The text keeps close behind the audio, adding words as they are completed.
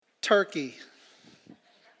turkey,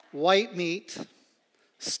 white meat,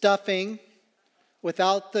 stuffing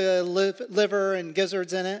without the liver and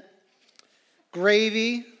gizzards in it,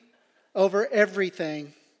 gravy over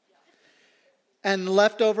everything, and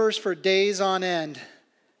leftovers for days on end,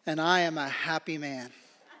 and I am a happy man.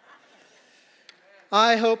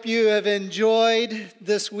 I hope you have enjoyed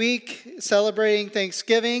this week celebrating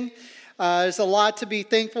Thanksgiving. There's a lot to be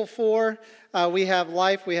thankful for. We have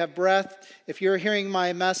life, we have breath. If you're hearing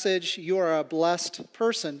my message, you are a blessed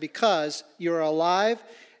person because you're alive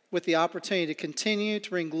with the opportunity to continue to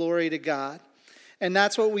bring glory to God. And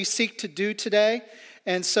that's what we seek to do today.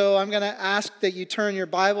 And so I'm going to ask that you turn your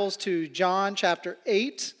Bibles to John chapter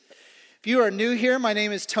 8. If you are new here, my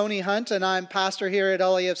name is Tony Hunt, and I'm pastor here at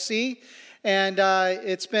LAFC. And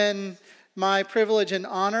it's been my privilege and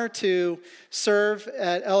honor to serve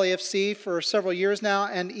at LAFC for several years now,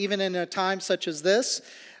 and even in a time such as this.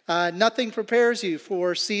 Nothing prepares you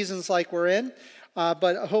for seasons like we're in,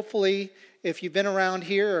 but hopefully if you've been around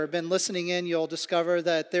here or been listening in, you'll discover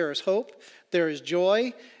that there is hope, there is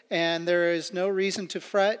joy, and there is no reason to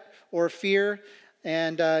fret or fear,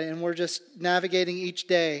 and we're just navigating each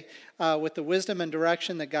day with the wisdom and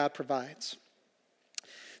direction that God provides.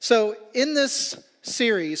 So in this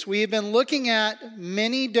series, we've been looking at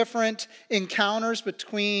many different encounters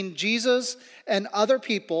between Jesus and other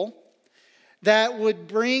people that would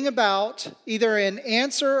bring about either an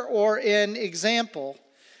answer or an example,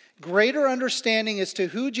 greater understanding as to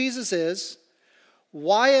who Jesus is,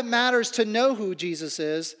 why it matters to know who Jesus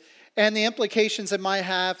is, and the implications it might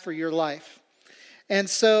have for your life. And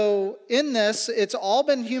so in this, it's all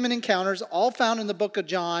been human encounters, all found in the book of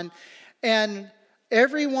John, and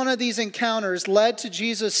every one of these encounters led to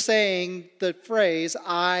Jesus saying the phrase,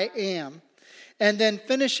 I am, and then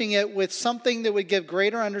finishing it with something that would give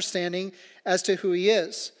greater understanding as to who he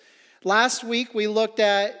is. Last week, we looked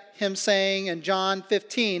at him saying in John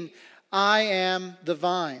 15, I am the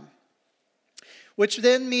vine, which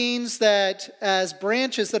then means that as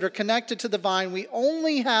branches that are connected to the vine, we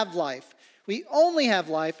only have life. We only have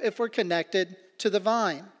life if we're connected to the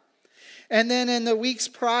vine. And then in the weeks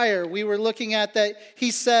prior, we were looking at that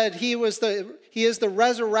he said he is the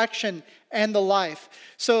resurrection and the life.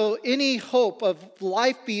 So any hope of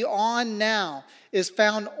life beyond now is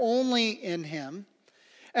found only in him.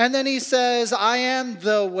 And then he says, I am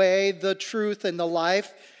the way, the truth, and the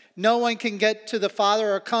life. No one can get to the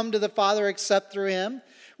Father or come to the Father except through him,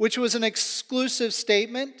 which was an exclusive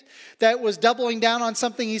statement that was doubling down on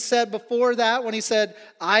something he said before that when he said,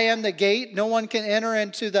 I am the gate. No one can enter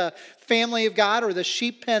into the family of God or the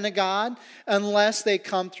sheep pen of God unless they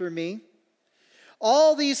come through me.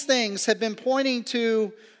 All these things have been pointing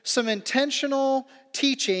to some intentional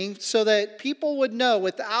teaching so that people would know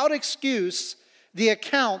without excuse the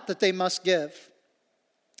account that they must give.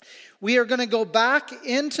 We are going to go back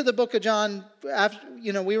into the book of John.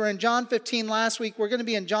 We were in John 15 last week. We're going to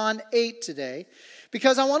be in John 8 today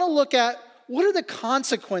because I want to look at what are the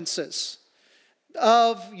consequences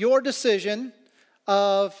of your decision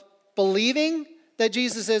of believing that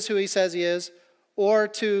Jesus is who he says he is, or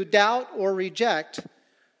to doubt or reject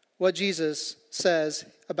what Jesus says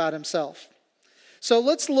about himself. So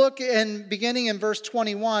let's look beginning in verse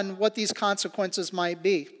 21 what these consequences might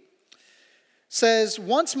be. Says,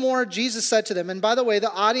 once more Jesus said to them, and by the way,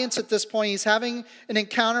 the audience at this point, he's having an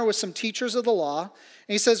encounter with some teachers of the law.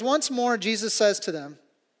 And he says, once more Jesus says to them,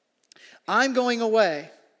 I'm going away,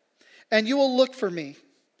 and you will look for me,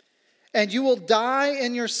 and you will die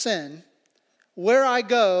in your sin. Where I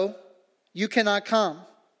go, you cannot come.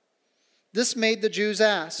 This made the Jews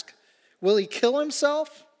ask, will he kill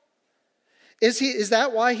himself? Is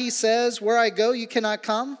that why he says, where I go, you cannot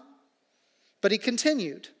come? But he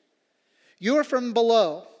continued, you are from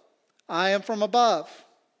below, I am from above.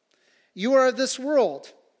 You are of this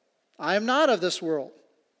world, I am not of this world.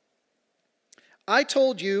 I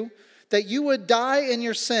told you that you would die in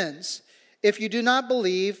your sins. If you do not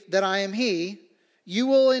believe that I am he, you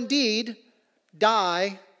will indeed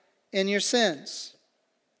die in your sins.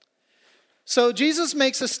 So Jesus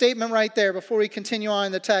makes a statement right there before we continue on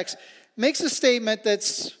in the text. Makes a statement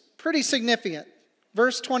that's pretty significant.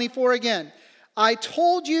 Verse 24 again. I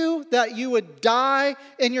told you that you would die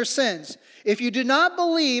in your sins. If you do not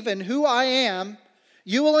believe in who I am,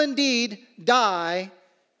 you will indeed die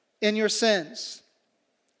in your sins.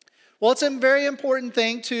 Well, it's a very important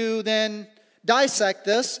thing to then dissect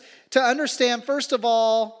this, to understand, first of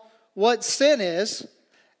all, what sin is,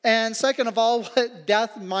 and second of all, what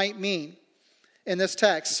death might mean in this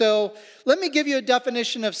text. So let me give you a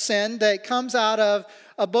definition of sin that comes out of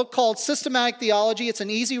a book called Systematic Theology. It's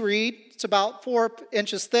an easy read. It's about 4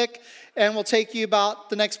 inches thick and will take you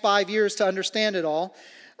about the next 5 years to understand it all.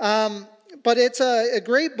 But it's a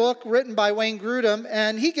great book written by Wayne Grudem,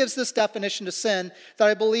 and he gives this definition to sin that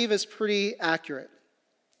I believe is pretty accurate.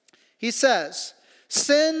 He says,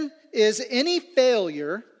 sin is any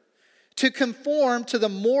failure to conform to the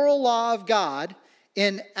moral law of God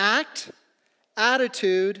in act,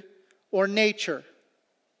 attitude, or nature.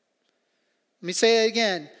 Let me say it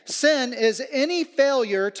again. Sin is any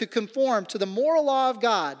failure to conform to the moral law of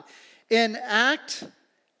God in act,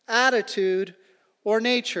 attitude, or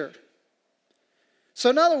nature.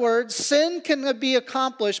 So in other words, sin can be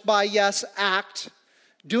accomplished by, yes, act,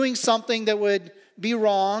 doing something that would be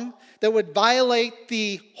wrong, that would violate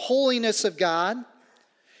the holiness of God.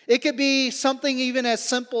 It could be something even as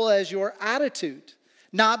simple as your attitude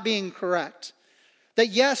not being correct. That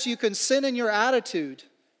yes, you can sin in your attitude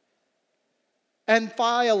and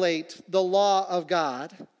violate the law of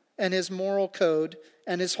God and His moral code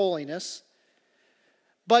and His holiness.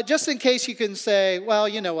 But just in case you can say, well,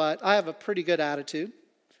 you know what, I have a pretty good attitude.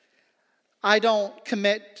 I don't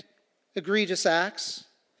commit egregious acts.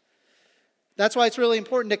 That's why it's really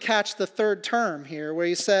important to catch the third term here, where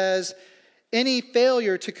he says, any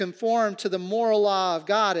failure to conform to the moral law of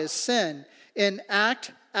God is sin in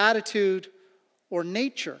act, attitude, or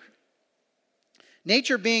nature.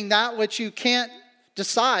 Nature being that which you can't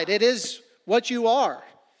decide. It is what you are.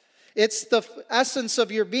 It's the essence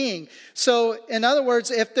of your being. So, in other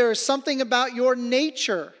words, if there is something about your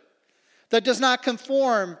nature that does not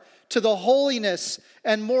conform to the holiness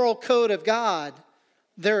and moral code of God,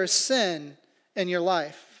 there is sin in your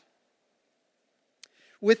life.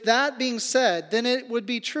 With that being said, then it would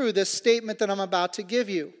be true, this statement that I'm about to give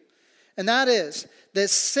you. And that is that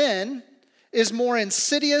sin is more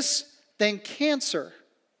insidious than cancer,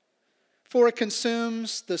 for it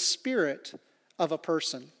consumes the spirit of a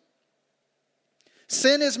person.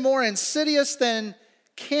 Sin is more insidious than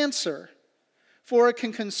cancer, for it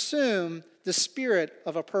can consume the spirit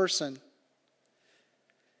of a person.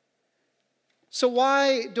 So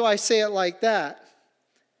why do I say it like that?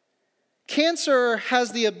 Cancer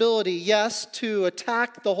has the ability, yes, to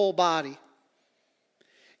attack the whole body.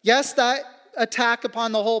 Yes, that attack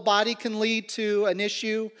upon the whole body can lead to an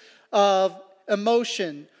issue of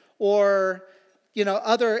emotion or,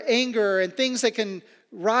 other anger and things that can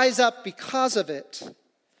rise up because of it.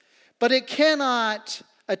 But it cannot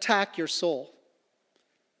attack your soul.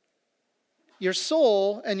 Your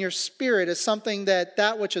soul and your spirit is something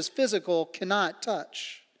that which is physical cannot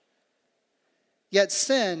touch. Yet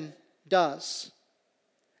sin does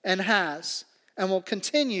and has and will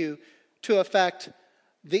continue to affect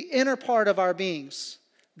the inner part of our beings,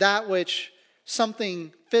 that which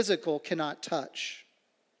something physical cannot touch.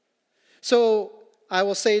 So I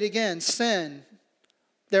will say it again, sin,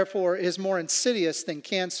 therefore, is more insidious than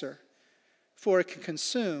cancer, for it can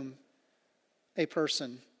consume a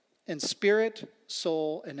person in spirit,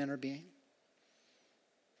 soul, and inner being.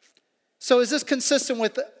 So is this consistent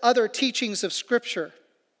with other teachings of Scripture?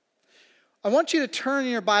 I want you to turn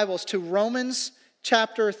in your Bibles to Romans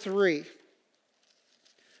chapter 3.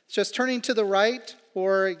 Just turning to the right,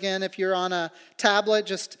 or again, if you're on a tablet,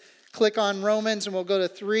 just click on Romans and we'll go to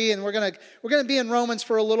 3. And we're gonna be in Romans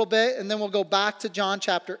for a little bit, and then we'll go back to John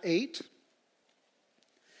chapter 8.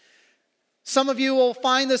 Some of you will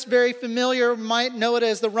find this very familiar, might know it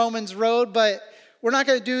as the Romans Road, but we're not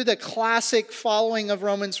going to do the classic following of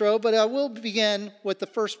Romans Road, but I will begin with the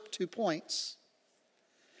first 2 points.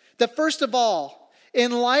 That first of all,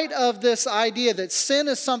 in light of this idea that sin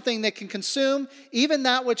is something that can consume even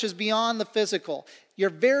that which is beyond the physical, your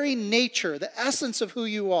very nature, the essence of who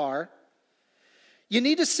you are, you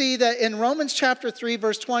need to see that in Romans chapter 3,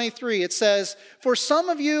 verse 23, it says, "For some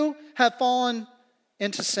of you have fallen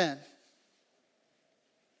into sin."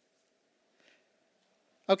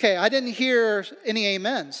 Okay, I didn't hear any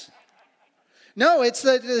amens. No,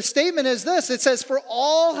 the statement is this. It says, "For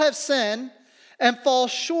all have sinned and fall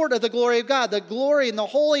short of the glory of God," the glory and the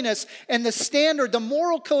holiness and the standard, the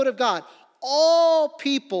moral code of God. All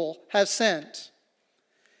people have sinned.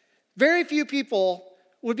 Very few people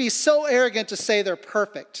would be so arrogant to say they're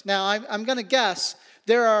perfect. Now, I'm going to guess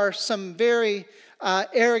there are some very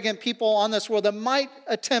arrogant people on this world that might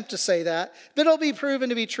attempt to say that, but it'll be proven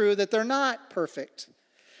to be true that they're not perfect.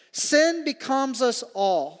 Sin becomes us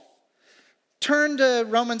all. Turn to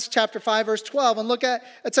Romans chapter 5, verse 12, and look at,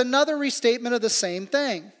 it's another restatement of the same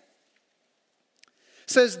thing.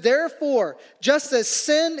 It says, "Therefore, just as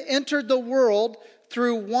sin entered the world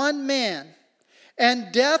through one man,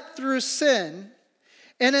 and death through sin,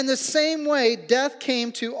 and in the same way death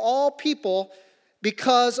came to all people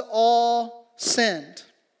because all sinned.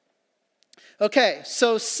 Okay,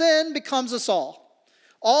 so sin becomes us all.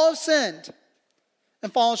 All have sinned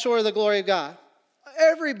and fallen short of the glory of God.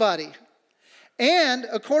 Everybody. And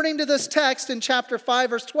according to this text in chapter 5,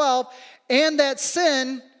 verse 12, and that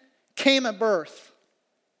sin came at birth.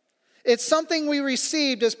 It's something we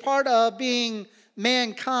received as part of being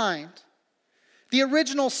mankind. The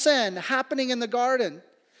original sin happening in the garden.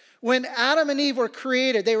 When Adam and Eve were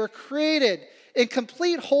created, they were created in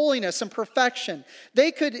complete holiness and perfection.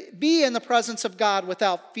 They could be in the presence of God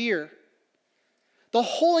without fear. The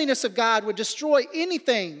holiness of God would destroy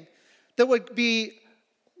anything that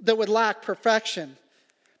would lack perfection.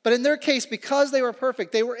 But in their case, because they were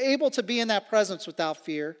perfect, they were able to be in that presence without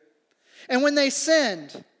fear. And when they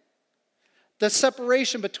sinned, the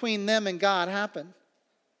separation between them and God happened.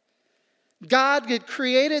 God had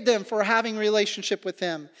created them for having a relationship with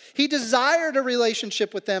Him. He desired a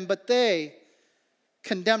relationship with them, but they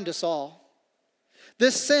condemned us all.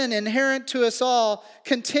 This sin inherent to us all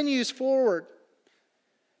continues forward.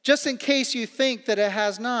 Just in case you think that it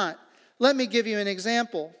has not, let me give you an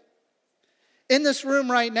example. In this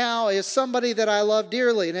room right now is somebody that I love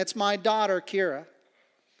dearly, and it's my daughter, Kira.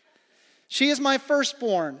 She is my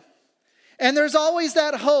firstborn. And there's always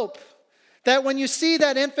that hope that when you see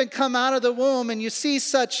that infant come out of the womb and you see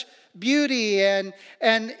such beauty and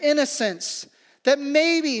innocence, that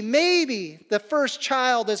maybe the first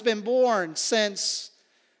child has been born since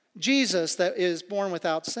Jesus that is born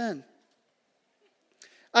without sin.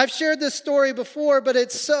 I've shared this story before, but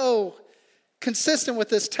it's so consistent with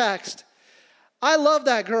this text. I love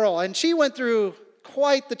that girl, and she went through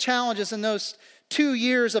quite the challenges in those 2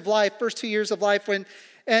 years of life, first 2 years of life, when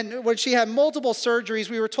she had multiple surgeries.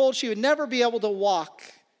 We were told she would never be able to walk.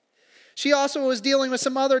 She also was dealing with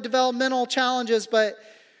some other developmental challenges, but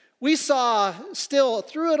we saw still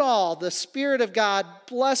through it all the Spirit of God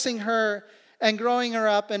blessing her and growing her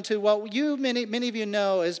up into what many of you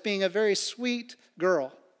know as being a very sweet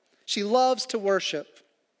girl. She loves to worship.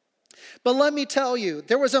 But let me tell you,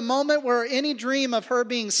 there was a moment where any dream of her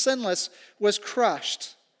being sinless was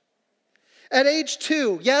crushed. At age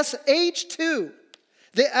 2, yes, age 2,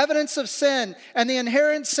 the evidence of sin and the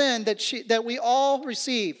inherent sin that we all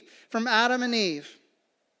receive from Adam and Eve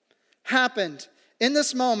happened in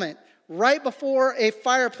this moment right before a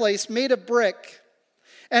fireplace made of brick.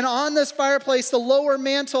 And on this fireplace, the lower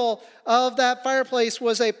mantle of that fireplace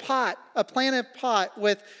was a pot, a planted pot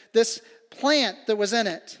with this plant that was in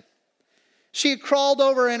it. She had crawled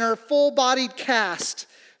over in her full-bodied cast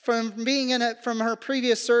from being in it from her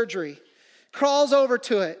previous surgery, crawls over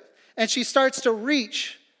to it, and she starts to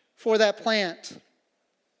reach for that plant.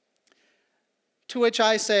 To which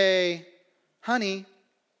I say, honey,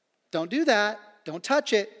 don't do that. Don't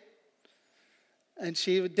touch it. And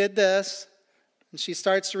she did this, and she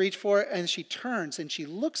starts to reach for it, and she turns and she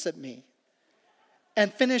looks at me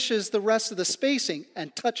and finishes the rest of the spacing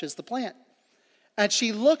and touches the plant. And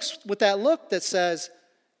she looks with that look that says,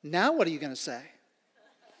 now what are you going to say?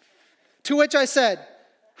 To which I said,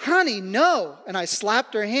 honey, no. And I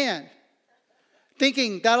slapped her hand,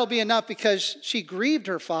 thinking that'll be enough because she grieved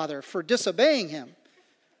her father for disobeying him.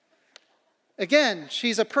 Again,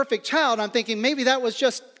 she's a perfect child. I'm thinking maybe that was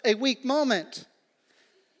just a weak moment.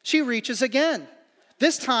 She reaches again,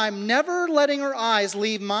 this time never letting her eyes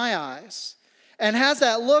leave my eyes, and has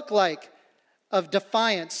that look of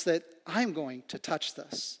defiance that I'm going to touch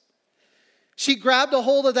this. She grabbed a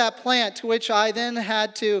hold of that plant, to which I then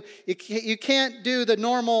had to, you can't do the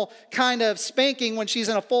normal kind of spanking when she's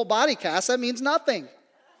in a full body cast. That means nothing.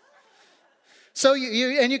 So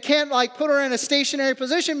you can't put her in a stationary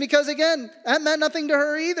position because, again, that meant nothing to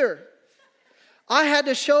her either. I had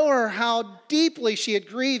to show her how deeply she had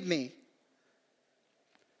grieved me.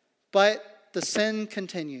 But the sin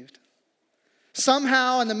continued.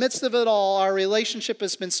 Somehow, in the midst of it all, our relationship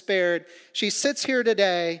has been spared. She sits here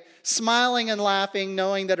today, smiling and laughing,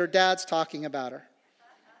 knowing that her dad's talking about her.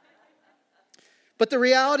 But the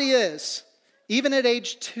reality is, even at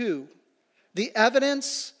age 2, the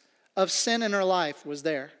evidence of sin in her life was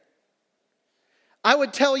there. I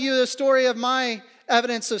would tell you the story of my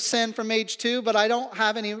evidence of sin from age 2, but I don't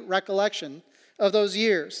have any recollection of those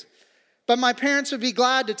years. But my parents would be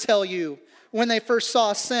glad to tell you when they first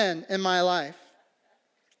saw sin in my life.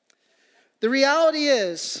 The reality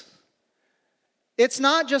is, it's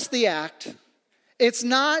not just the act. It's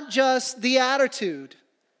not just the attitude.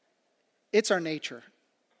 It's our nature.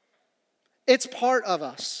 It's part of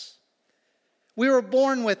us. We were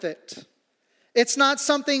born with it. It's not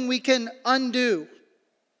something we can undo.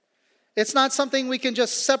 It's not something we can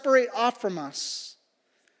just separate off from us.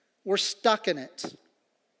 We're stuck in it.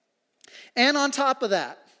 And on top of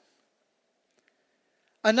that,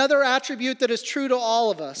 another attribute that is true to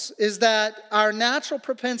all of us is that our natural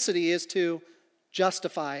propensity is to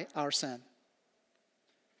justify our sin.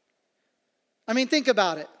 I mean, think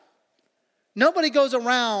about it. Nobody goes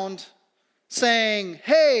around saying,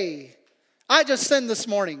 hey, I just sinned this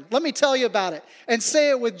morning. Let me tell you about it. And say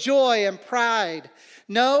it with joy and pride.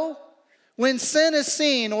 No, when sin is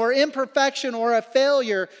seen or imperfection or a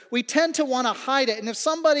failure, we tend to want to hide it. And if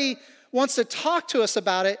somebody wants to talk to us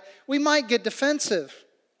about it, we might get defensive.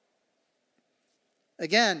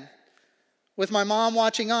 Again, with my mom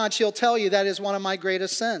watching on, she'll tell you that is one of my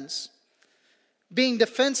greatest sins. Being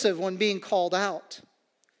defensive when being called out.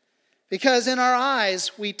 Because in our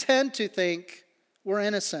eyes, we tend to think we're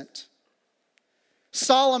innocent.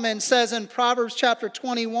 Solomon says in Proverbs chapter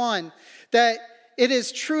 21 that it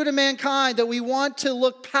is true to mankind that we want to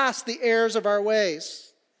look past the errors of our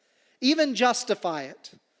ways, even justify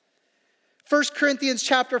it. 1 Corinthians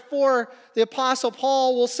chapter 4, the Apostle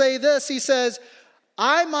Paul will say this. He says,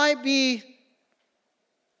 I might be,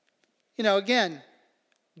 again,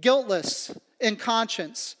 guiltless in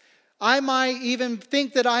conscience. I might even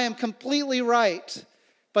think that I am completely right.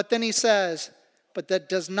 But then he says, but that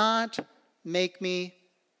does not make me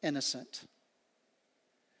innocent.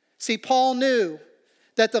 See, Paul knew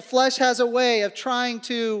that the flesh has a way of trying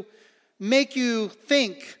to make you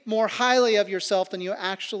think more highly of yourself than you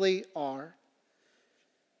actually are.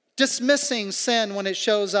 Dismissing sin when it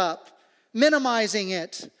shows up. Minimizing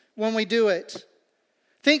it when we do it.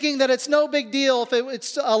 Thinking that it's no big deal if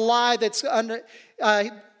it's a lie that's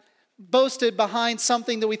boasted behind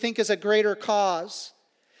something that we think is a greater cause.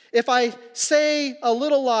 If I say a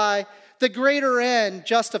little lie, the greater end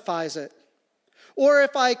justifies it. Or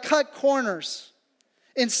if I cut corners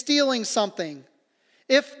in stealing something,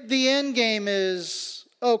 if the end game is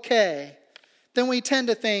okay, then we tend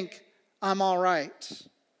to think, I'm all right.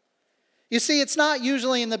 You see, it's not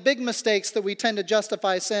usually in the big mistakes that we tend to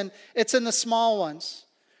justify sin. It's in the small ones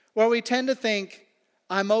where we tend to think,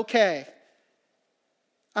 I'm okay.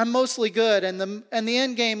 I'm mostly good. And the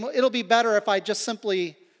end game, it'll be better if I just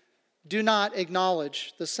simply do not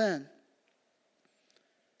acknowledge the sin.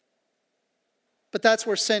 But that's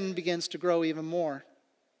where sin begins to grow even more.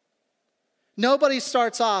 Nobody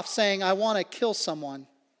starts off saying, I want to kill someone.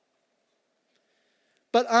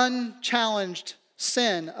 But unchallenged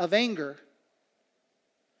sin of anger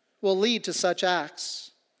will lead to such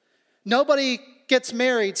acts. Nobody gets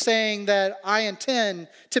married saying that I intend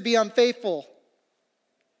to be unfaithful.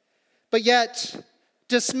 But yet,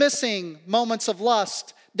 dismissing moments of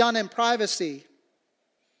lust done in privacy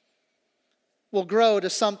will grow to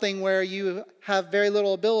something where you have very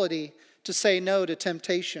little ability to say no to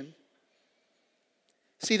temptation.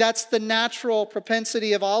 See, that's the natural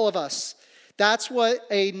propensity of all of us. That's what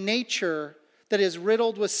a nature that is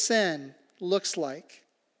riddled with sin looks like.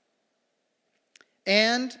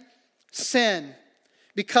 And sin,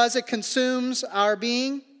 because it consumes our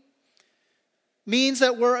being, means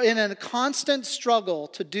that we're in a constant struggle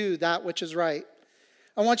to do that which is right.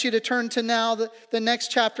 I want you to turn to now the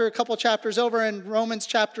next chapter, a couple chapters over in Romans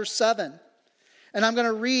chapter 7. And I'm going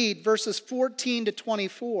to read verses 14 to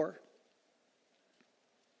 24.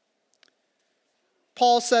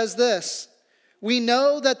 Paul says this, we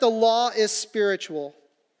know that the law is spiritual,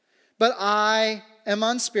 but I am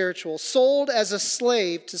unspiritual, sold as a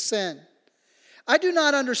slave to sin. I do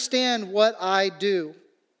not understand what I do.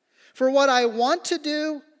 For what I want to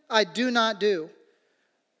do, I do not do,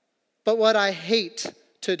 but what I hate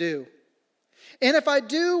to do. And if I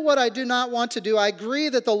do what I do not want to do, I agree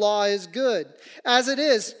that the law is good. As it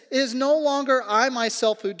is no longer I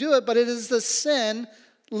myself who do it, but it is the sin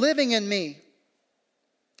living in me.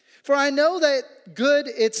 For I know that good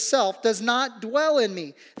itself does not dwell in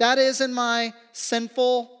me, that is, in my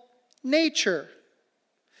sinful nature.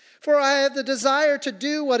 For I have the desire to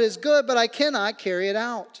do what is good, but I cannot carry it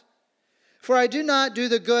out. For I do not do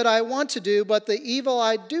the good I want to do, but the evil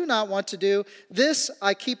I do not want to do, this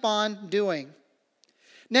I keep on doing.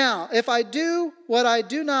 Now, if I do what I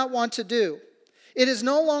do not want to do, it is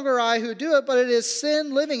no longer I who do it, but it is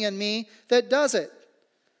sin living in me that does it.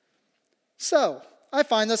 So, I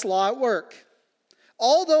find this law at work.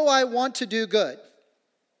 Although I want to do good,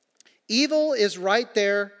 evil is right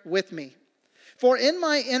there with me. For in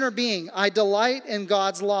my inner being I delight in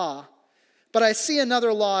God's law, but I see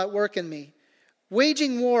another law at work in me,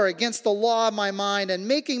 waging war against the law of my mind and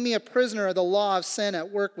making me a prisoner of the law of sin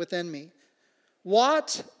at work within me.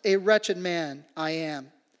 What a wretched man I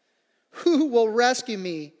am! Who will rescue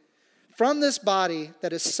me from this body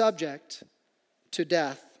that is subject to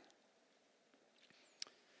death?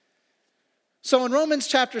 So in Romans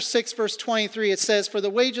chapter 6, verse 23, it says, "For the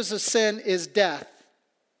wages of sin is death."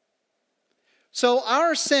 So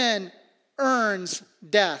our sin earns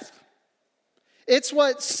death. It's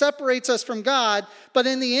what separates us from God, but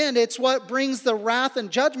in the end, it's what brings the wrath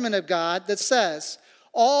and judgment of God that says,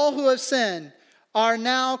 all who have sinned are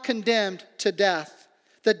now condemned to death.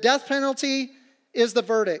 The death penalty is the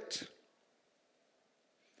verdict.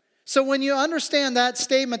 So when you understand that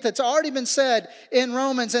statement that's already been said in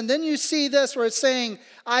Romans, and then you see this where it's saying,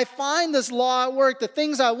 I find this law at work. The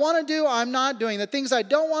things I want to do, I'm not doing. The things I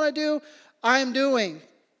don't want to do, I'm doing.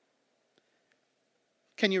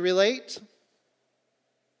 Can you relate?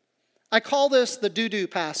 I call this the doo-doo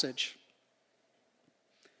passage.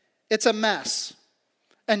 It's a mess,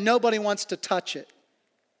 and nobody wants to touch it.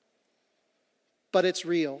 But it's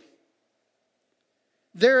real.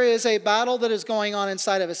 There is a battle that is going on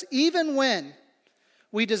inside of us. Even when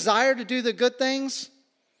we desire to do the good things,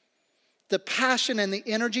 the passion and the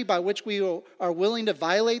energy by which we are willing to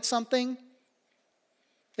violate something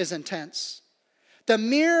is intense. The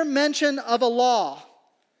mere mention of a law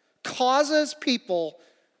causes people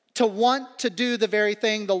to want to do the very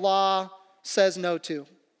thing the law says no to.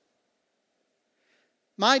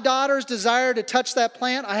 My daughter's desire to touch that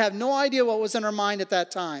plant, I have no idea what was in her mind at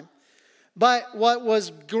that time. But what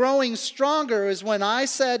was growing stronger is when I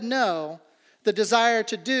said no, the desire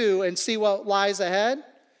to do and see what lies ahead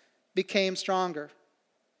became stronger.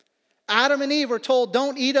 Adam and Eve were told,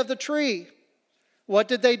 don't eat of the tree. What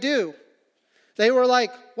did they do? They were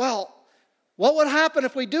like, well, what would happen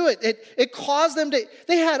if we do it? It caused them to,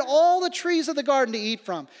 they had all the trees of the garden to eat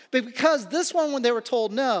from. But because this one, when they were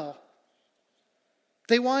told no,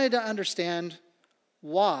 they wanted to understand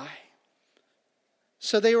why.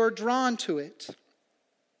 So they were drawn to it.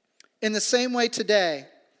 In the same way today,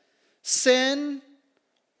 sin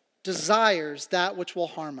desires that which will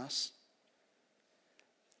harm us.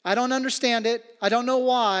 I don't understand it. I don't know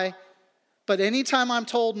why. But anytime I'm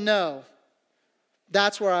told no,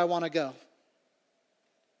 that's where I want to go.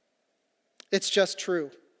 It's just true.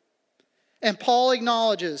 And Paul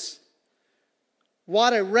acknowledges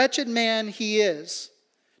what a wretched man he is.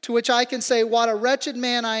 To which I can say, what a wretched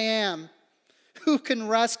man I am. Who can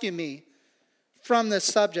rescue me from this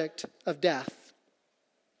subject of death?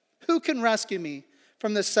 Who can rescue me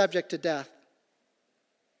from this subject of death?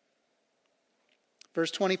 Verse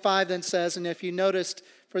 25 then says, and if you noticed,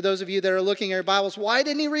 for those of you that are looking at your Bibles, why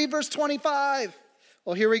didn't he read verse 25?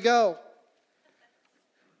 Well, here we go.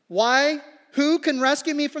 Why? Who can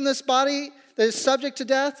rescue me from this body that is subject to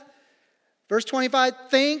death? Verse 25,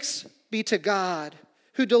 thanks be to God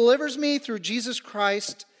who delivers me through Jesus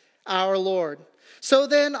Christ our Lord. So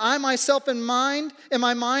then I myself in my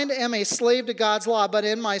mind am a slave to God's law, but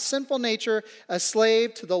in my sinful nature a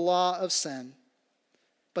slave to the law of sin.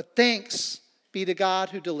 But thanks be to God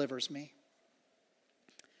who delivers me.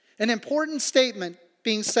 An important statement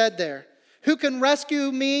being said there. Who can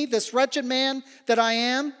rescue me, this wretched man that I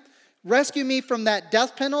am? Rescue me from that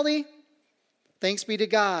death penalty? Thanks be to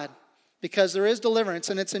God, because there is deliverance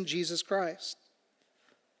and it's in Jesus Christ.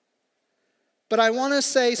 But I want to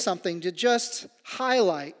say something to just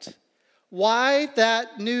highlight why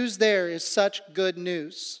that news there is such good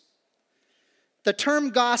news. The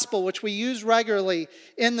term gospel, which we use regularly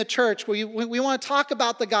in the church, we want to talk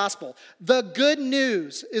about the gospel. The good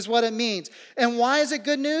news is what it means. And why is it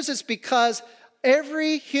good news? It's because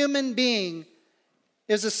every human being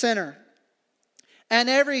is a sinner. And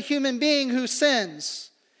every human being who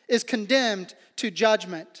sins is condemned to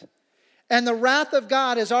judgment. And the wrath of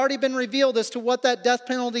God has already been revealed as to what that death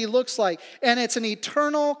penalty looks like. And it's an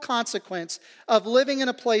eternal consequence of living in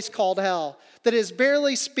a place called hell that is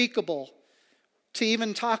barely speakable to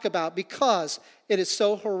even talk about because it is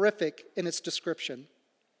so horrific in its description.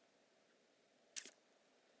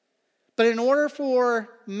 But in order for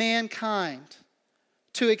mankind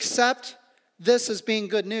to accept this as being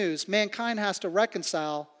good news, mankind has to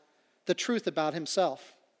reconcile the truth about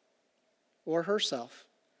himself or herself.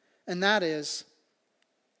 And that is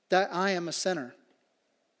that I am a sinner.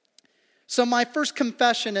 So my first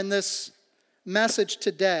confession in this message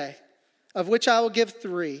today, of which I will give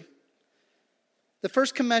 3. The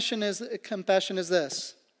first confession is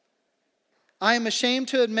this. I am ashamed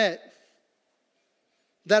to admit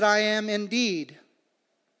that I am indeed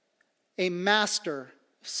a master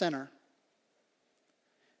sinner.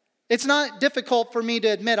 It's not difficult for me to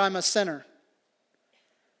admit I'm a sinner.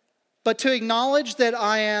 But to acknowledge that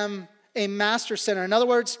I am a master sinner. In other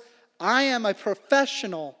words, I am a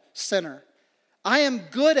professional sinner. I am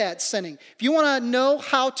good at sinning. If you want to know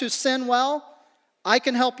how to sin well, I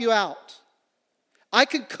can help you out. I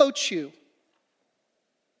could coach you.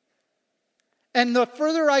 And the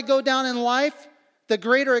further I go down in life, the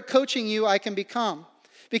greater at coaching you I can become.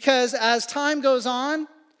 Because as time goes on,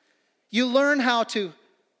 you learn how to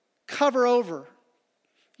cover over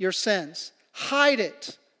your sins, hide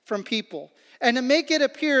it from people, and to make it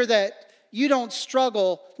appear that you don't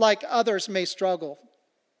struggle like others may struggle.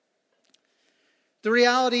 The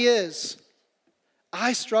reality is,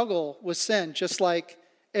 I struggle with sin just like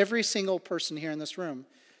every single person here in this room,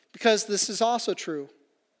 because this is also true.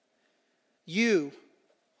 You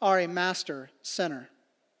are a master sinner.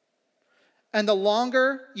 And the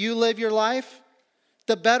longer you live your life,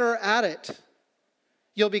 the better at it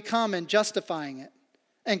you'll become in justifying it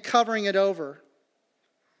and covering it over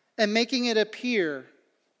and making it appear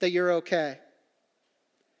that you're okay.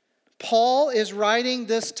 Paul is writing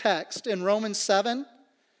this text in Romans 7,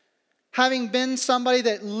 having been somebody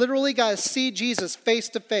that literally got to see Jesus face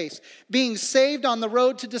to face, being saved on the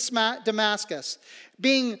road to Damascus,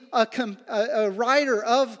 being a writer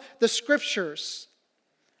of the scriptures,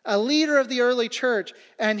 a leader of the early church,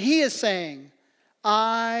 and he is saying,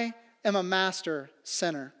 I am a master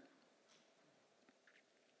sinner.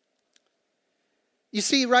 You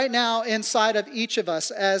see, right now inside of each of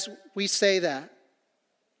us, as we say that,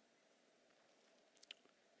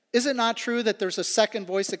 is it not true that there's a second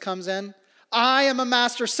voice that comes in? I am a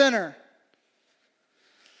master sinner.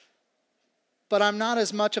 But I'm not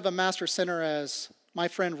as much of a master sinner as my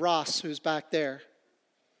friend Ross, who's back there.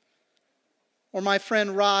 Or my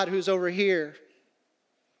friend Rod, who's over here.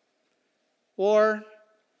 Or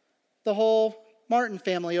the whole Martin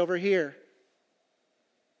family over here.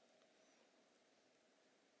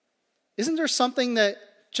 Isn't there something that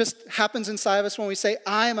just happens inside of us when we say,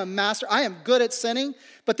 I am a master, I am good at sinning,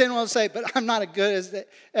 but then we'll say, but I'm not as good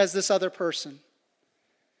as this other person.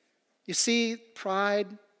 You see, pride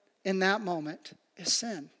in that moment is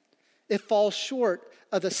sin. It falls short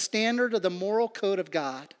of the standard of the moral code of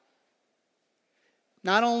God.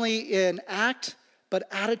 Not only in act, but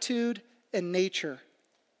attitude and nature.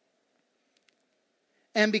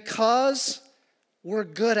 And because we're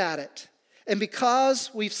good at it, and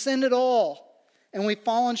because we've sinned it all, and we've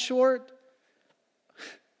fallen short,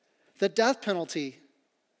 the death penalty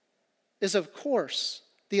is, of course,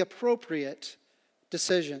 the appropriate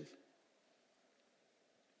decision.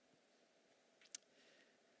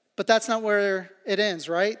 But that's not where it ends,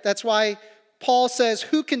 right? That's why Paul says,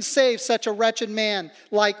 who can save such a wretched man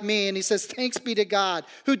like me? And he says, thanks be to God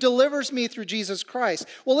who delivers me through Jesus Christ.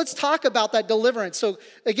 Well, let's talk about that deliverance. So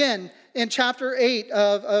again, in chapter 8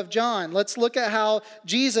 of John, let's look at how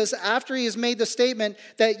Jesus, after he has made the statement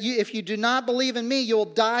that if you do not believe in me, you will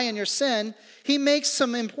die in your sin, he makes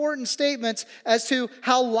some important statements as to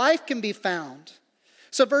how life can be found.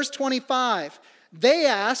 So verse 25, they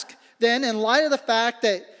ask then, in light of the fact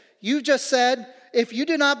that you just said, if you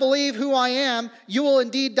do not believe who I am, you will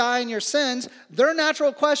indeed die in your sins. Their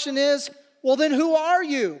natural question is, well, then who are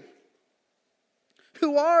you?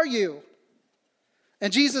 Who are you?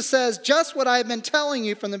 And Jesus says, just what I have been telling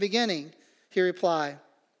you from the beginning. He replied,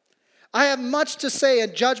 I have much to say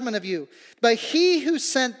in judgment of you, but he who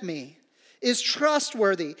sent me is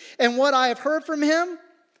trustworthy, and what I have heard from him,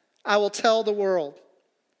 I will tell the world.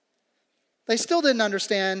 They still didn't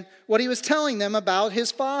understand what he was telling them about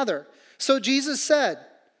his Father. So Jesus said,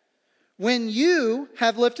 when you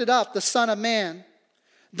have lifted up the Son of Man,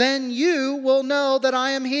 then you will know that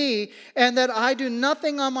I am he, and that I do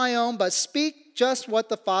nothing on my own, but speak just what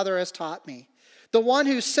the Father has taught me. The one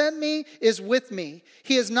who sent me is with me.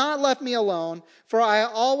 He has not left me alone, for I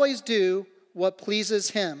always do what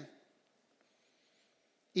pleases him.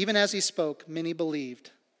 Even as he spoke, many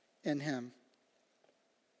believed in him.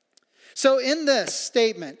 So in this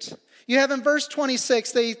statement, you have in verse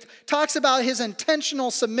 26 that he talks about his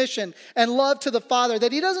intentional submission and love to the Father,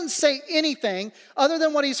 that he doesn't say anything other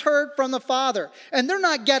than what he's heard from the Father. And they're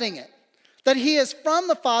not getting it. That he is from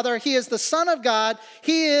the Father, he is the Son of God,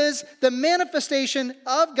 he is the manifestation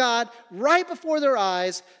of God right before their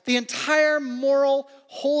eyes, the entire moral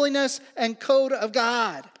holiness and code of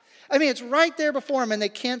God. I mean, it's right there before them and they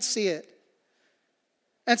can't see it.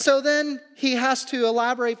 And so then he has to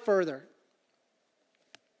elaborate further.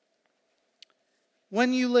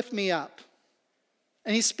 When you lift me up,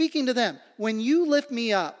 and he's speaking to them, when you lift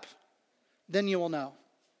me up, then you will know.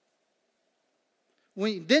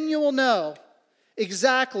 Then you will know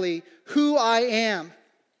exactly who I am.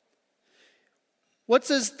 What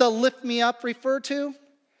does the lift me up refer to?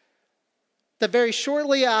 That very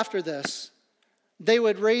shortly after this, they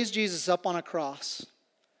would raise Jesus up on a cross.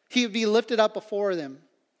 He would be lifted up before them.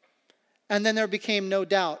 And then there became no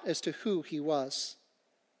doubt as to who he was.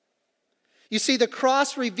 You see, the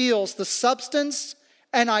cross reveals the substance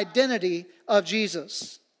and identity of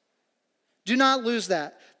Jesus. Do not lose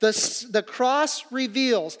that. The cross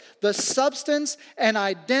reveals the substance and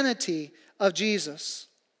identity of Jesus.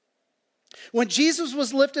 When Jesus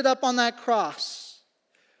was lifted up on that cross,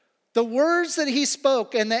 the words that he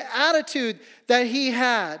spoke and the attitude that he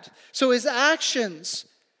had, so his actions,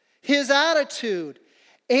 his attitude,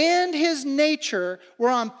 and his nature were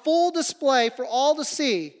on full display for all to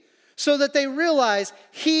see, so that they realized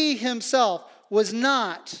he himself was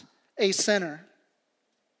not a sinner.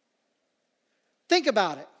 Think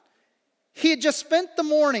about it. He had just spent the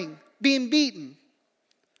morning being beaten.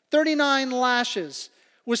 39 lashes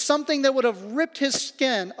was something that would have ripped his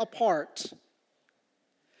skin apart.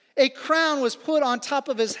 A crown was put on top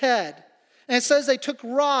of his head. And it says they took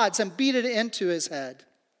rods and beat it into his head.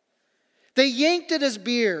 They yanked at his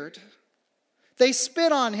beard. They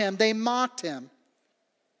spit on him. They mocked him.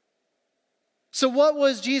 So what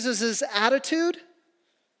was Jesus' attitude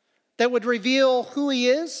that would reveal who he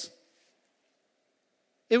is?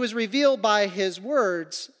 It was revealed by his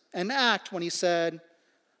words and act when he said,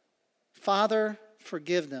 "Father,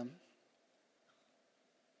 forgive them.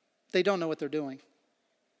 They don't know what they're doing."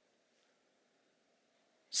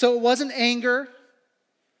 So it wasn't anger.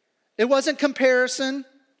 It wasn't comparison.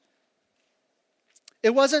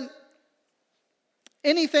 It wasn't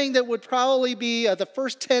anything that would probably be the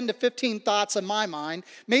first 10 to 15 thoughts in my mind,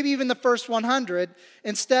 maybe even the first 100.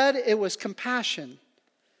 Instead, it was compassion.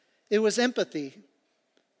 It was empathy.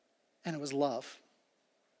 And it was love.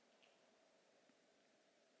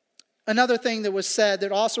 Another thing that was said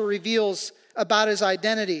that also reveals about his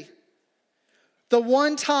identity. The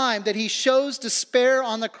one time that he shows despair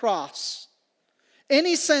on the cross.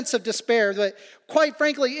 Any sense of despair, that quite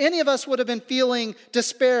frankly, any of us would have been feeling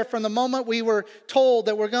despair from the moment we were told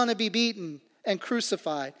that we're going to be beaten and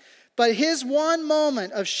crucified. But his one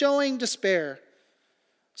moment of showing despair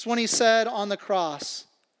is when he said on the cross,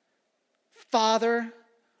 "Father,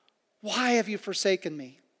 why have you forsaken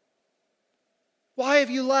me? Why have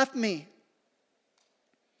you left me?"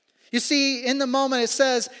 You see, in the moment it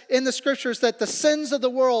says in the scriptures that the sins of the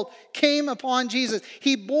world came upon Jesus.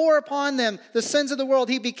 He bore upon them the sins of the world.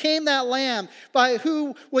 He became that lamb by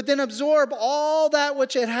who would then absorb all that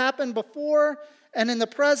which had happened before and in the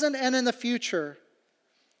present and in the future.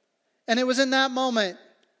 And it was in that moment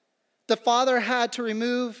the Father had to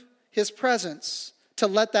remove his presence to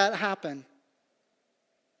let that happen.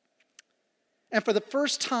 And for the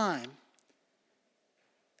first time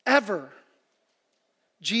ever,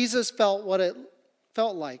 Jesus felt what it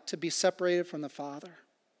felt like to be separated from the Father.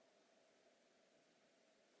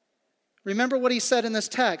 Remember what he said in this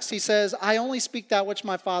text. He says, "I only speak that which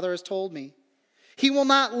my Father has told me. He will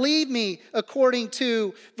not leave me," according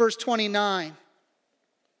to verse 29.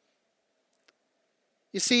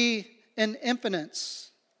 You see, in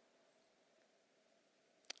infinite,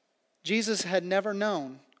 Jesus had never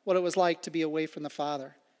known what it was like to be away from the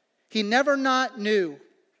Father. He never not knew,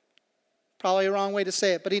 probably a wrong way to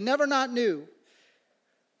say it, but he never not knew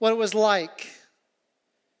what it was like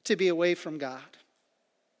to be away from God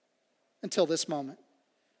until this moment.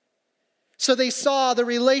 So they saw the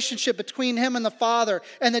relationship between him and the Father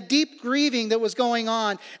and the deep grieving that was going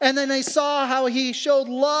on. And then they saw how he showed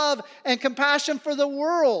love and compassion for the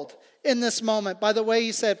world in this moment by the way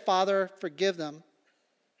he said, "Father, forgive them."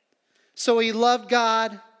 So he loved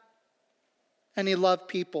God and he loved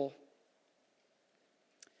people.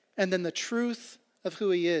 And then the truth of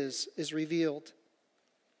who he is revealed.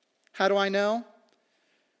 How do I know?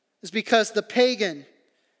 It's because the pagan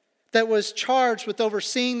that was charged with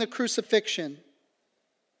overseeing the crucifixion,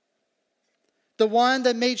 the one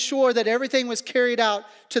that made sure that everything was carried out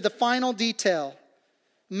to the final detail,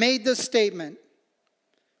 made this statement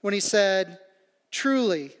when he said,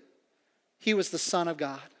 truly, he was the Son of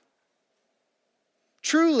God.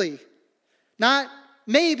 Truly, not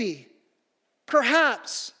maybe,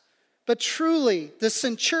 perhaps, but truly, the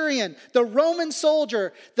centurion, the Roman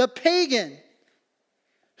soldier, the pagan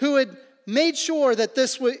who had made sure that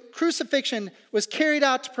this crucifixion was carried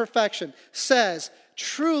out to perfection, says,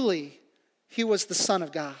 truly, he was the Son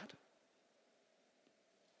of God.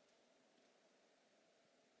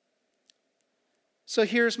 So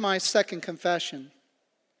here's my second confession.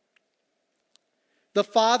 The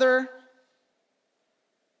Father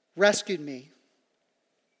rescued me.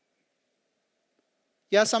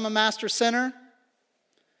 Yes, I'm a master sinner,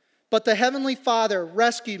 but the Heavenly Father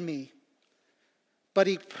rescued me. But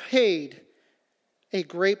he paid a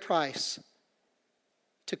great price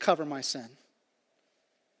to cover my sin.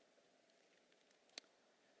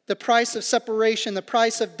 The price of separation, the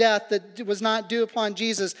price of death that was not due upon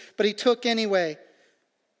Jesus, but he took anyway.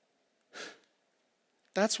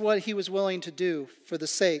 That's what he was willing to do for the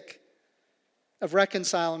sake of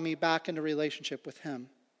reconciling me back into relationship with him.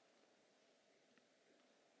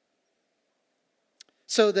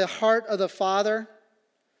 So the heart of the Father,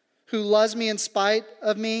 who loves me in spite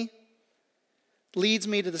of me, leads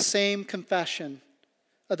me to the same confession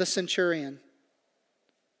of the centurion.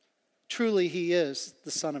 Truly, he is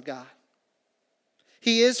the Son of God.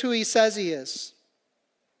 He is who he says he is.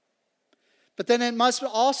 But then it must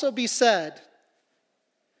also be said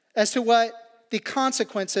as to what the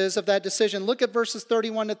consequences of that decision. Look at verses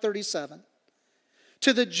 31 to 37.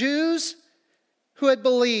 To the Jews who had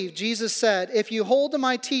believed, Jesus said, "If you hold to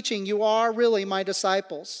my teaching, you are really my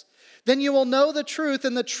disciples. Then you will know the truth,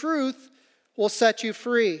 and the truth will set you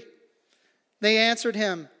free." They answered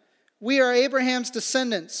him, "We are Abraham's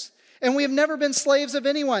descendants, and we have never been slaves of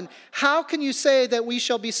anyone. How can you say that we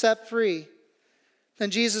shall be set free?"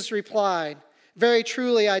 Then Jesus replied, "Very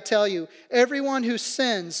truly I tell you, everyone who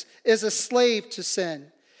sins is a slave to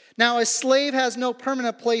sin. Now a slave has no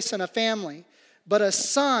permanent place in a family, but a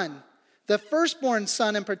son, the firstborn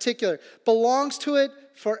son in particular, belongs to it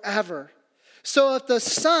forever. So if the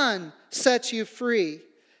Son sets you free,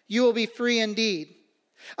 you will be free indeed.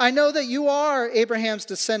 I know that you are Abraham's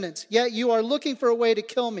descendants, yet you are looking for a way to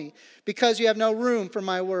kill me because you have no room for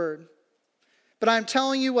my word. But I am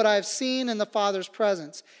telling you what I have seen in the Father's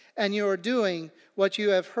presence, and you are doing what you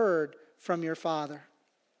have heard from your father."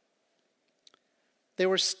 They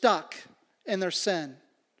were stuck in their sin.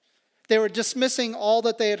 They were dismissing all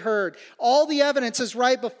that they had heard. All the evidence is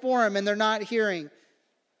right before them, and they're not hearing.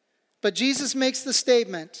 But Jesus makes the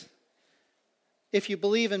statement, "If you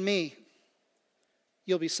believe in me,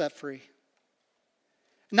 you'll be set free."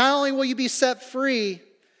 Not only will you be set free,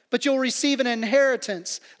 but you'll receive an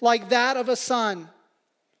inheritance like that of a son.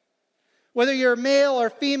 Whether you're male or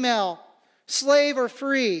female, slave or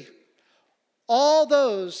free, all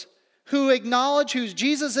those who acknowledge who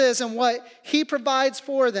Jesus is and what he provides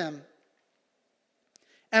for them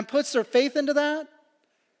and puts their faith into that,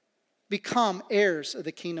 become heirs of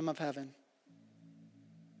the kingdom of heaven.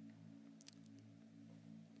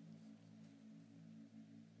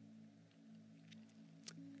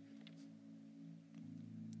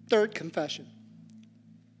 Third confession.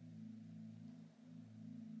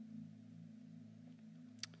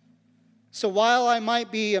 So while I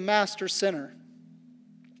might be a master sinner,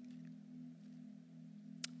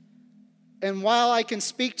 and while I can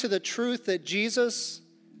speak to the truth that Jesus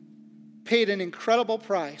paid an incredible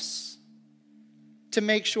price to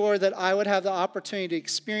make sure that I would have the opportunity to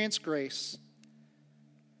experience grace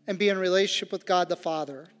and be in relationship with God the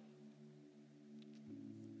Father,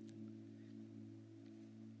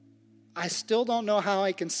 I still don't know how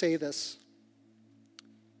I can say this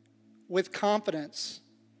with confidence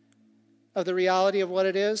of the reality of what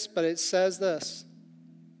it is, but it says this: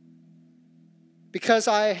 because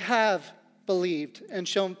I have believed and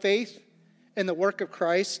shown faith in the work of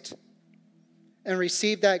Christ and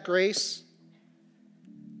received that grace,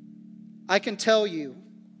 I can tell you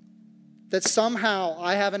that somehow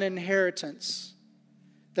I have an inheritance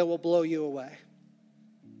that will blow you away.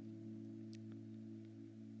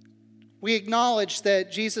 We acknowledge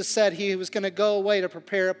that Jesus said he was going to go away to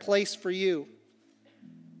prepare a place for you,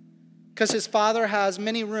 because his Father has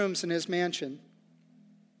many rooms in his mansion.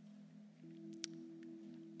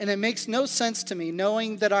 And it makes no sense to me,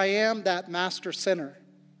 knowing that I am that master sinner,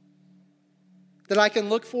 that I can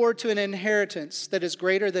look forward to an inheritance that is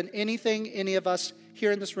greater than anything any of us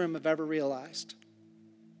here in this room have ever realized.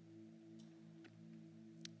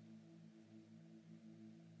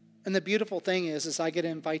 And the beautiful thing is I get to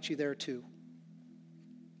invite you there too.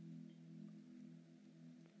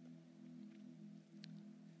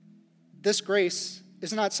 This grace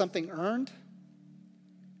is not something earned.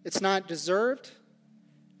 It's not deserved.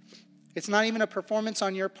 It's not even a performance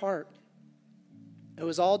on your part. It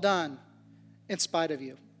was all done in spite of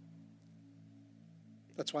you.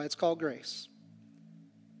 That's why it's called grace.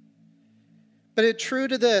 But it's true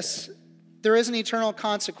to this, there is an eternal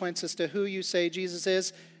consequence as to who you say Jesus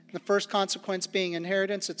is. The first consequence being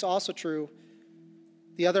inheritance. It's also true,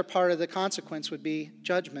 the other part of the consequence would be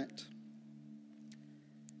judgment.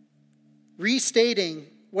 Restating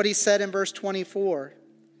what he said in verse 24,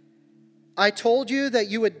 "I told you that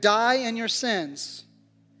you would die in your sins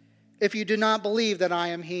if you do not believe that I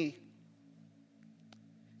am he.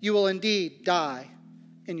 You will indeed die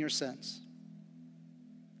in your sins."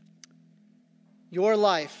 Your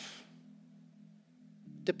life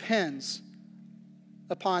depends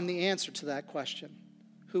upon the answer to that question.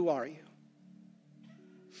 Who are you?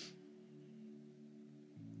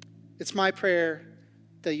 It's my prayer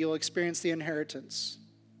that you'll experience the inheritance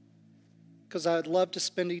because I would love to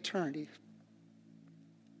spend eternity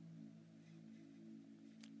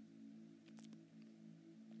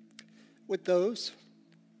with those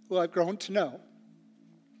who I've grown to know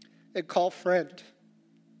and call friend,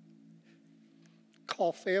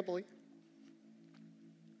 call family.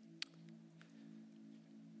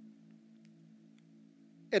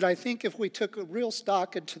 And I think if we took a real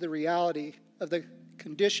stock into the reality of the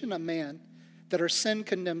condition of man, that our sin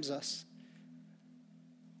condemns us,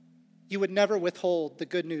 you would never withhold the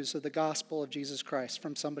good news of the gospel of Jesus Christ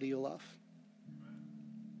from somebody you love.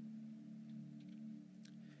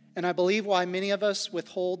 And I believe why many of us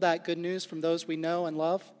withhold that good news from those we know and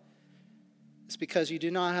love is because you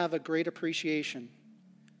do not have a great appreciation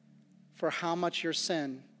for how much your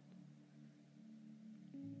sin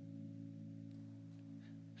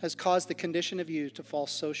has caused the condition of you to fall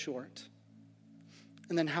so short.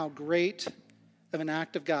 And then how great of an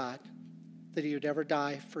act of God that he would ever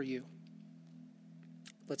die for you.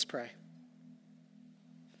 Let's pray.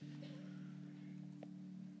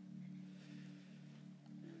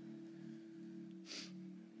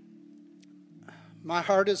 My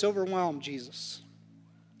heart is overwhelmed, Jesus.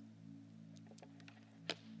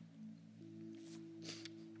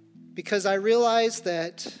 Because I realize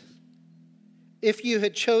that if you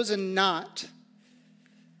had chosen not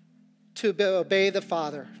to obey the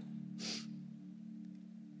Father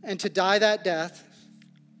and to die that death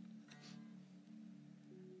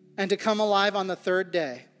and to come alive on the third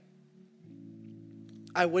day,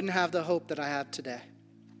 I wouldn't have the hope that I have today.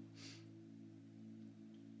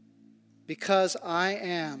 Because I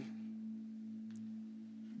am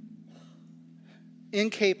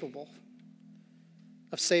incapable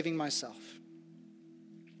of saving myself.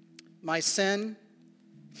 My sin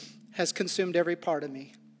has consumed every part of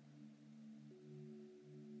me.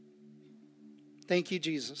 Thank you,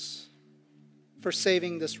 Jesus, for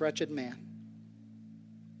saving this wretched man.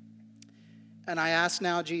 And I ask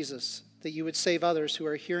now, Jesus, that you would save others who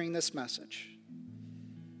are hearing this message.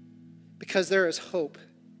 Because there is hope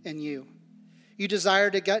in you. You desire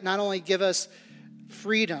to not only give us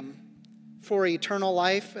freedom for eternal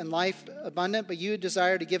life and life abundant, but you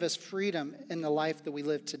desire to give us freedom in the life that we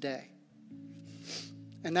live today.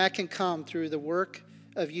 And that can come through the work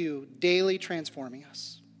of you daily transforming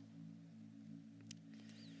us.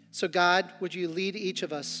 So God, would you lead each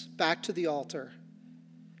of us back to the altar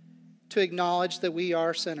to acknowledge that we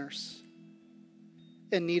are sinners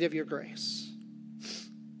in need of your grace.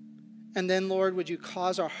 And then, Lord, would you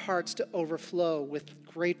cause our hearts to overflow with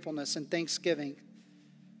gratefulness and thanksgiving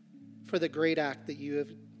for the great act that you have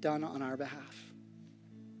done on our behalf.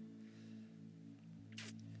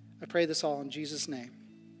 I pray this all in Jesus' name.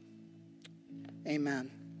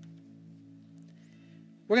 Amen.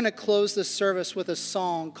 We're going to close this service with a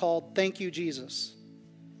song called Thank You, Jesus.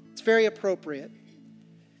 It's very appropriate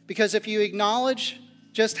because if you acknowledge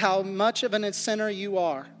just how much of a sinner you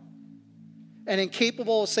are and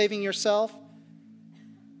incapable of saving yourself,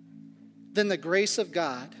 then the grace of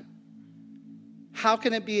God, how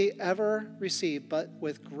can it be ever received but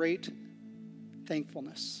with great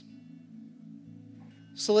thankfulness?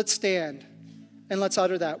 So let's stand and let's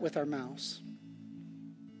utter that with our mouths.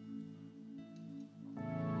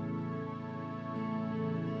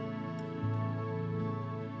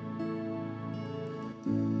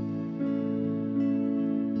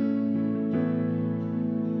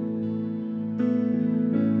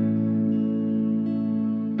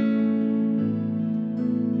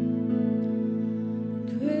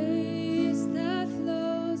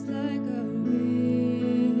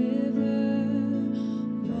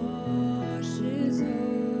 Washes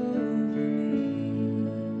over me.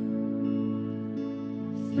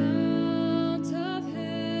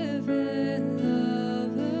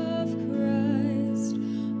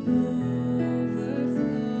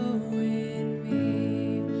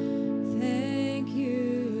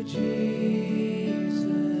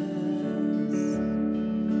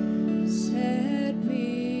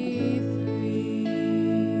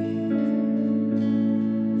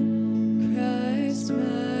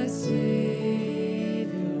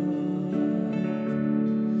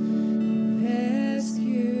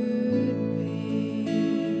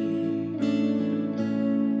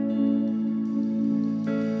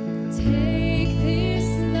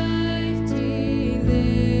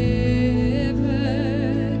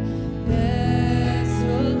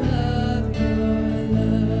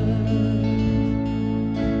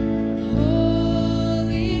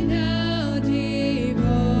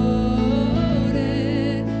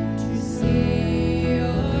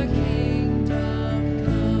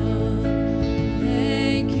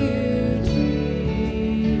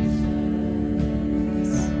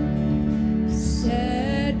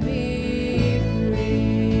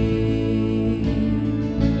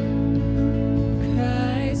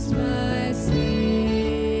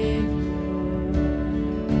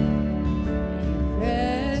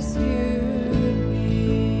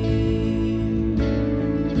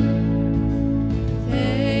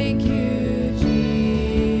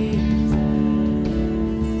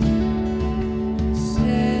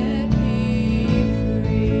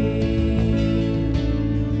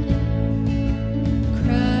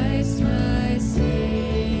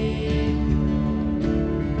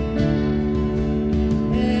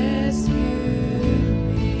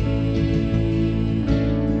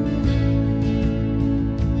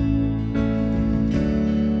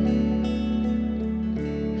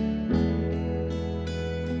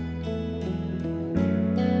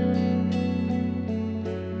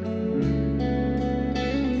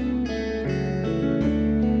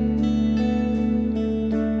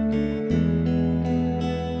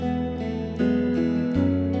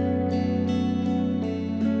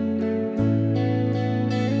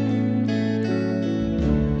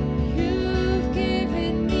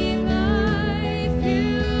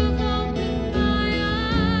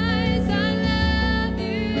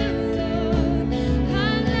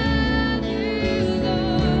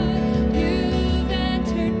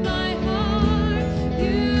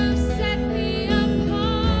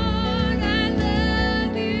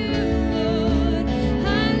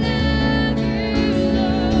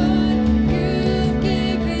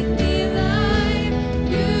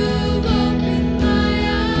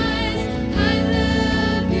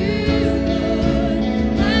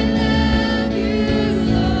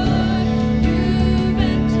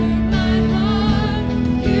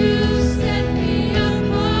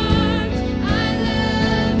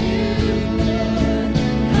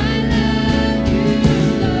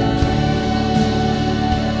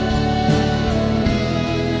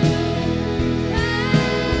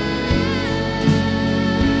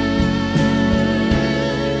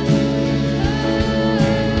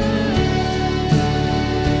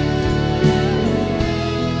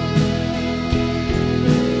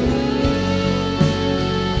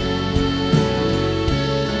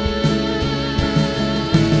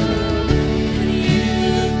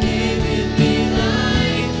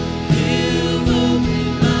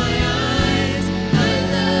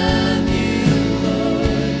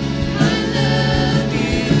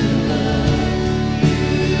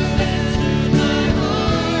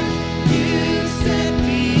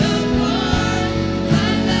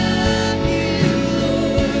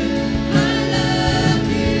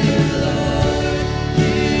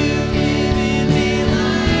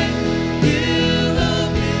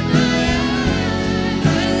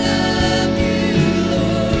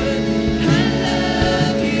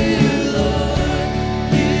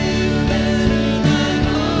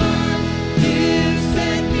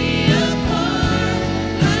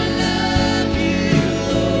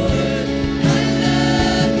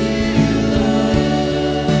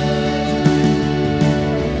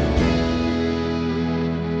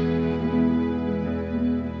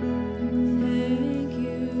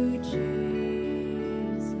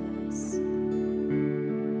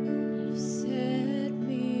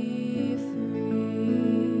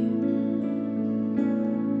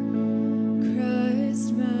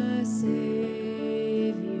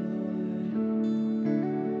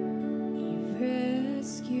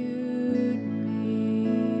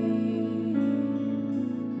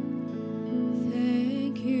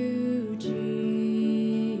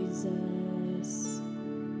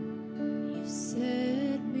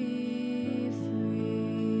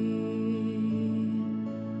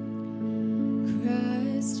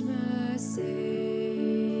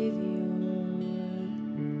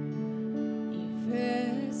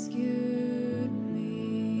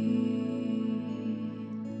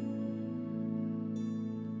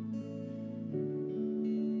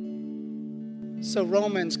 So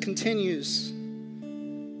Romans continues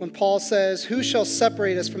when Paul says, "Who shall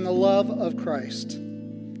separate us from the love of Christ?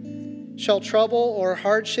 Shall trouble or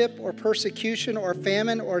hardship or persecution or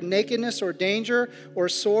famine or nakedness or danger or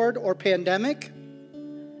sword or pandemic?"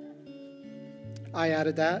 I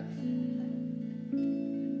added that.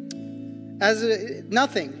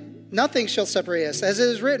 Nothing shall separate us. As it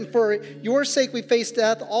is written, "For your sake we face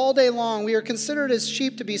death all day long. We are considered as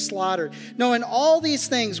sheep to be slaughtered." No, in all these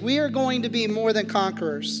things we are going to be more than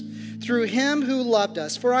conquerors through him who loved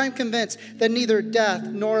us. For I am convinced that neither death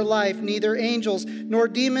nor life, neither angels nor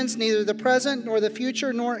demons, neither the present nor the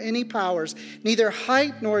future, nor any powers, neither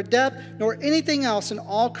height nor depth nor anything else in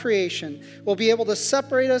all creation will be able to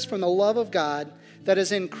separate us from the love of God that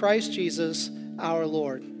is in Christ Jesus our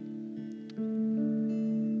Lord.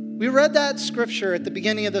 We read that scripture at the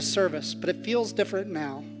beginning of the service, but it feels different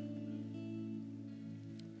now.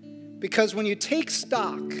 Because when you take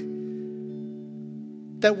stock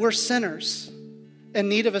that we're sinners in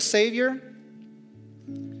need of a Savior,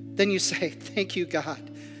 then you say, "Thank you,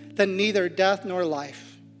 God, that neither death nor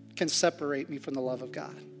life can separate me from the love of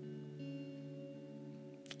God."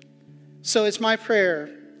 So it's my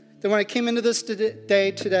prayer that when I came into this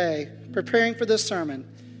day today, preparing for this sermon,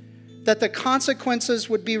 that the consequences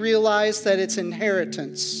would be realized, that it's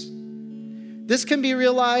inheritance. This can be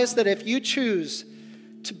realized that if you choose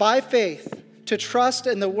to, by faith, to trust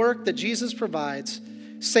in the work that Jesus provides,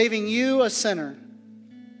 saving you, a sinner,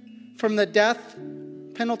 from the death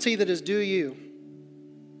penalty that is due you,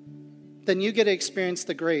 then you get to experience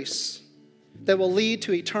the grace that will lead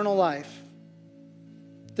to eternal life,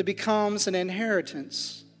 that becomes an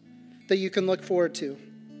inheritance that you can look forward to.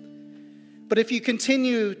 But if you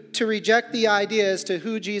continue to reject the idea as to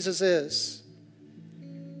who Jesus is,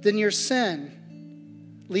 then your sin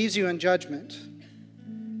leaves you in judgment.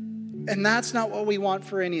 And that's not what we want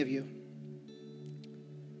for any of you.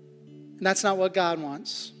 And that's not what God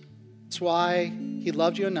wants. It's why he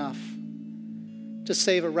loved you enough to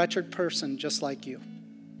save a wretched person just like you.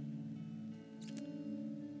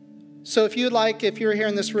 So if you're here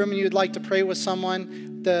in this room and you'd like to pray with someone,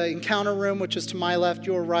 the encounter room, which is to my left,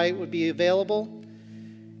 your right, would be available.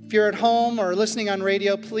 If you're at home or listening on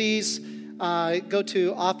radio, please go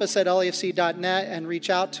to office@lafc.net and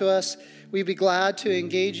reach out to us. We'd be glad to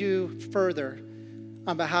engage you further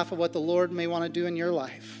on behalf of what the Lord may want to do in your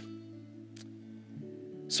life.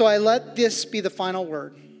 So I let this be the final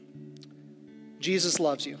word. Jesus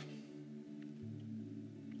loves you.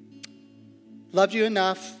 Loved you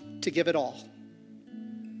enough to give it all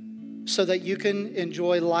so that you can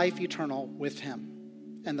enjoy life eternal with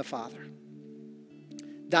him and the Father.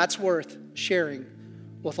 That's worth sharing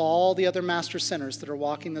with all the other master sinners that are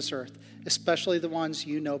walking this earth, especially the ones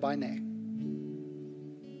you know by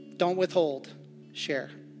name. Don't withhold, share.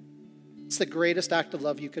 It's the greatest act of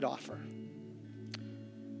love you could offer.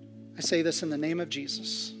 I say this in the name of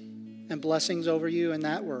Jesus, and blessings over you in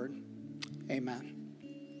that word. Amen.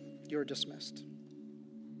 You're dismissed.